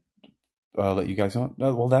going to let you guys know?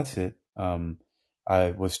 No, well, that's it.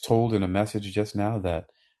 I was told in a message just now that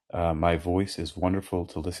my voice is wonderful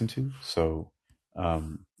to listen to. So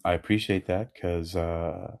I appreciate that, because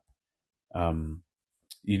um,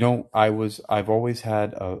 I've always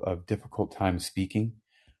had a difficult time speaking.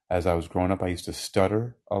 As I was growing up, I used to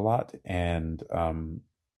stutter a lot and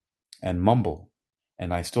mumble,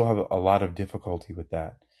 and I still have a lot of difficulty with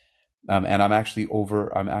that. And I'm actually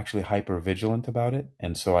hyper vigilant about it,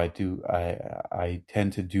 and so I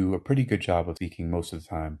tend to do a pretty good job of speaking most of the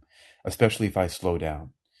time, especially if I slow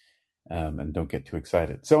down, and don't get too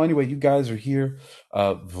excited. So anyway, you guys are here.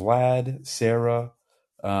 Vlad, Sarah,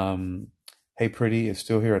 um, hey Pretty is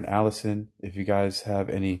still here, and Allison. If you guys have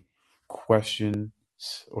any questions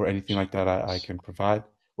or anything like that, I can provide.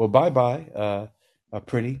 Well, bye bye,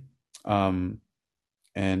 Pretty. Um,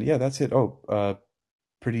 and yeah, that's it. Oh,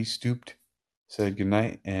 Pretty stooped, said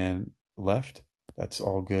goodnight, and left. That's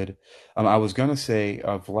all good. I was gonna say,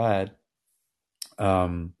 Vlad.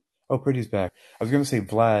 Um, oh, Pretty's back. I was gonna say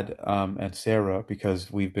Vlad, and Sarah,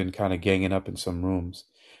 because we've been kind of ganging up in some rooms.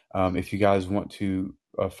 If you guys want to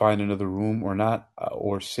find another room or not,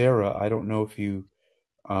 or Sarah, I don't know if you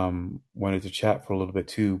wanted to chat for a little bit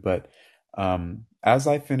too, but as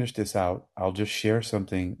I finish this out, I'll just share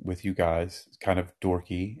something with you guys, kind of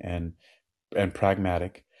dorky and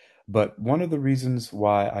pragmatic. But one of the reasons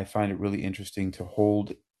why I find it really interesting to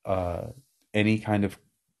hold uh, any kind of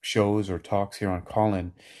shows or talks here on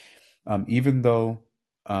Callin, even though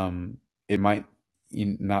it might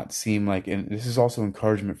not seem like, and this is also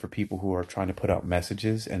encouragement for people who are trying to put out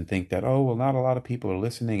messages and think that, oh, well, not a lot of people are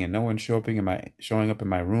listening and no one's showing up in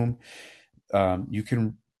my room. You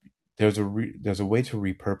can there's a way to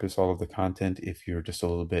repurpose all of the content if you're just a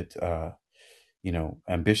little bit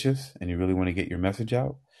ambitious and you really want to get your message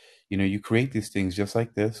out. You create these things just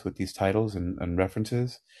like this with these titles and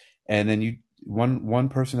references, and then you one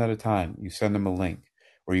person at a time, you send them a link,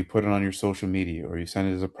 or you put it on your social media, or you send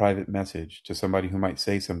it as a private message to somebody who might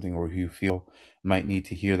say something or who you feel might need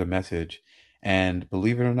to hear the message. And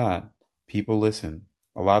believe it or not, people listen.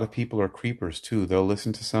 A lot of people are creepers too. They'll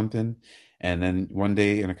listen to something, and then one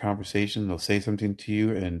day in a conversation they'll say something to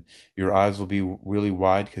you, and your eyes will be really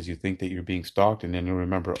wide because you think that you're being stalked, and then you'll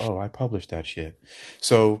remember, oh, I published that shit.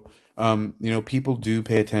 So, people do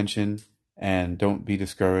pay attention, and don't be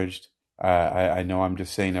discouraged. I know I'm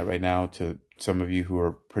just saying that right now to some of you who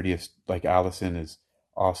are pretty, like Allison is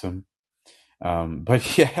awesome.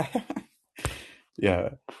 But yeah, yeah,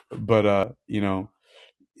 but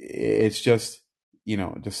it's just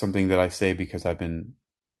just something that I say because I've been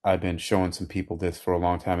showing some people this for a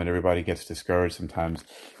long time, and everybody gets discouraged sometimes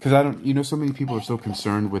because I don't so many people are so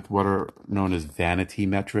concerned with what are known as vanity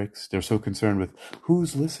metrics. They're so concerned with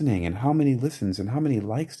who's listening and how many listens and how many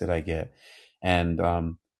likes did I get. And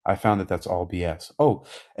I found that that's all BS. Oh,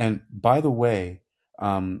 and by the way,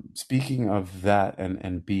 speaking of that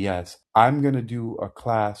and BS, I'm gonna do a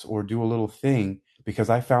class or do a little thing because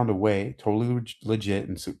I found a way, totally legit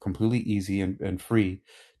and completely easy and free,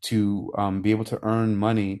 to be able to earn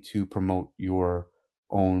money to promote your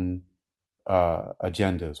own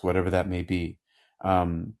agendas, whatever that may be.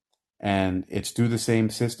 Um, and it's through the same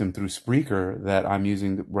system through Spreaker that I'm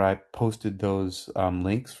using, where I posted those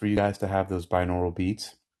links for you guys to have those binaural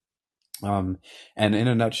beats. Um, and in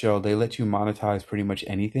a nutshell, they let you monetize pretty much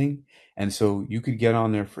anything. And so you could get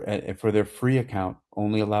on there for their free account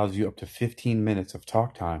only allows you up to 15 minutes of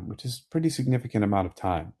talk time, which is a pretty significant amount of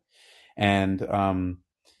time. And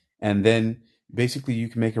then basically you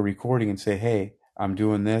can make a recording and say, hey, I'm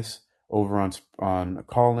doing this over on a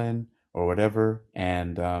call in or whatever,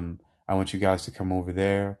 and I want you guys to come over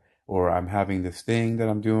there, or I'm having this thing that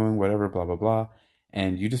I'm doing, whatever, blah blah blah.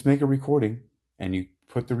 And you just make a recording and you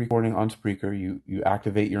put the recording on Spreaker. You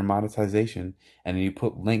activate your monetization, and then you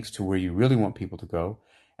put links to where you really want people to go.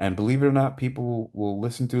 And believe it or not, people will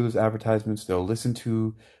listen through those advertisements. They'll listen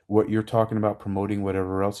to what you're talking about, promoting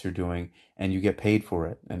whatever else you're doing, and you get paid for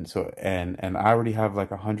it. And so, and I already have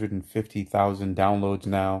like 150,000 downloads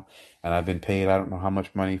now, and I've been paid, I don't know how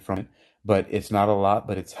much money from it, but it's not a lot,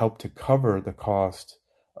 but it's helped to cover the cost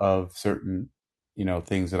of certain,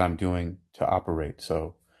 things that I'm doing to operate.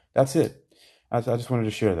 So that's it. I just wanted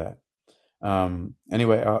to share that.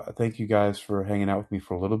 Anyway, thank you guys for hanging out with me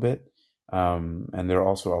for a little bit. And there are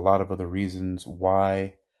also a lot of other reasons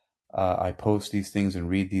why I post these things and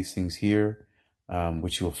read these things here,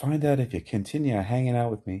 which you'll find out if you continue hanging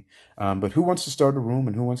out with me. But who wants to start a room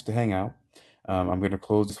and who wants to hang out? I'm going to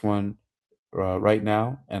close this one right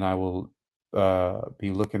now, and I will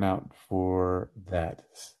be looking out for that.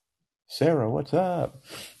 Sarah, what's up?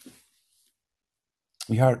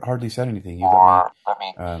 You hardly said anything. You let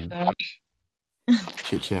me um,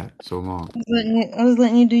 chit chat so long. I was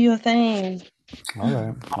letting you do your thing. All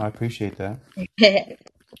right, I appreciate that.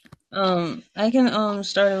 I can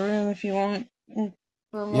start a room if you want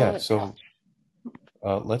for a Yeah, moment. so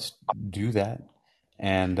let's do that.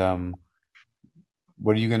 And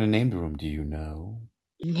what are you going to name the room? Do you know?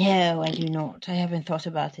 No, I do not. I haven't thought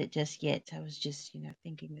about it just yet. I was just,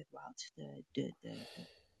 thinking about the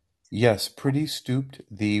Yes, pretty stooped.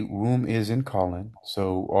 The room is in Colin,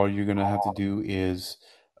 so all you're going to have to do is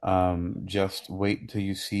just wait until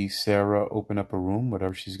you see Sarah open up a room,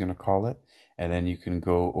 whatever she's going to call it, and then you can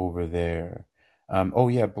go over there. Oh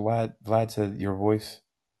yeah, Vlad said your voice,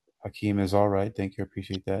 Hakeem, is all right. Thank you. I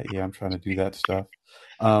appreciate that. Yeah, I'm trying to do that stuff.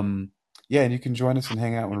 Um, yeah, and you can join us and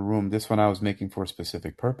hang out in a room. This one I was making for a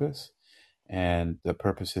specific purpose, and the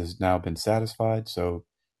purpose has now been satisfied. So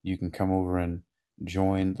you can come over and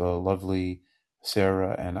join the lovely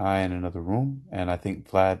Sarah and I in another room. And I think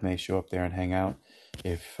Vlad may show up there and hang out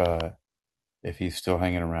if if he's still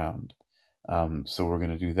hanging around. So we're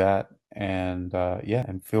going to do that. And yeah,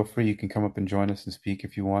 and feel free. You can come up and join us and speak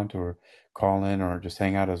if you want, or call in, or just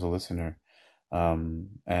hang out as a listener.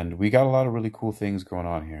 And we got a lot of really cool things going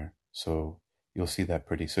on here. So you'll see that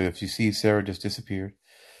pretty. So if you see Sarah just disappeared,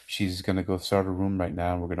 she's going to go start a room right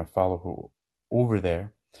now, and we're going to follow her over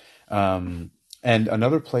there. Um, and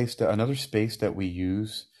another space that we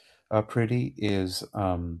use pretty is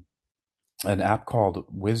an app called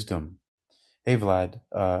Wisdom. Hey Vlad,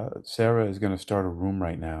 Sarah is going to start a room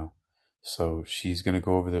right now. So she's going to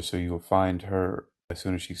go over there, so you'll find her as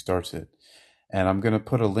soon as she starts it. And I'm going to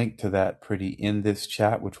put a link to that pretty in this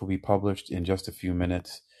chat, which will be published in just a few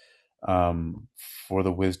minutes for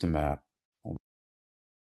the Wisdom app.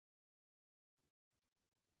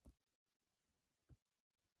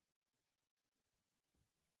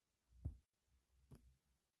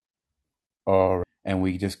 All right. And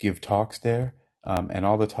we just give talks there. And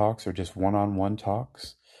all the talks are just one-on-one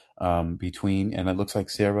talks between, and it looks like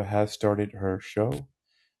Sarah has started her show.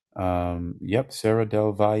 Yep, Sarah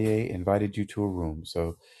Del Valle invited you to a room.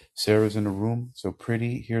 So Sarah's in a room. So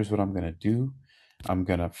pretty, here's what I'm gonna do. I'm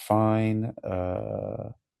gonna find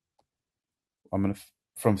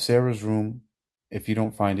from Sarah's room, if you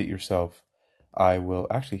don't find it yourself, I will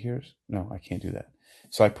actually here's no, I can't do that.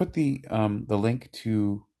 So I put the link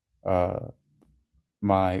to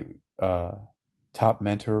my top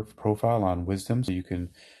mentor profile on Wisdom, so you can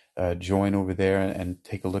join over there and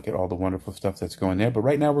take a look at all the wonderful stuff that's going there. But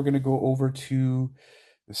right now we're going to go over to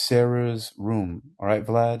Sarah's room. All right,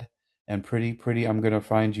 Vlad and pretty. I'm going to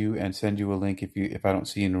find you and send you a link if I don't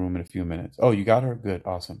see you in the room in a few minutes. Oh, you got her? Good,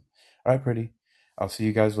 awesome. All right, pretty. I'll see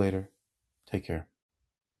you guys later. Take care.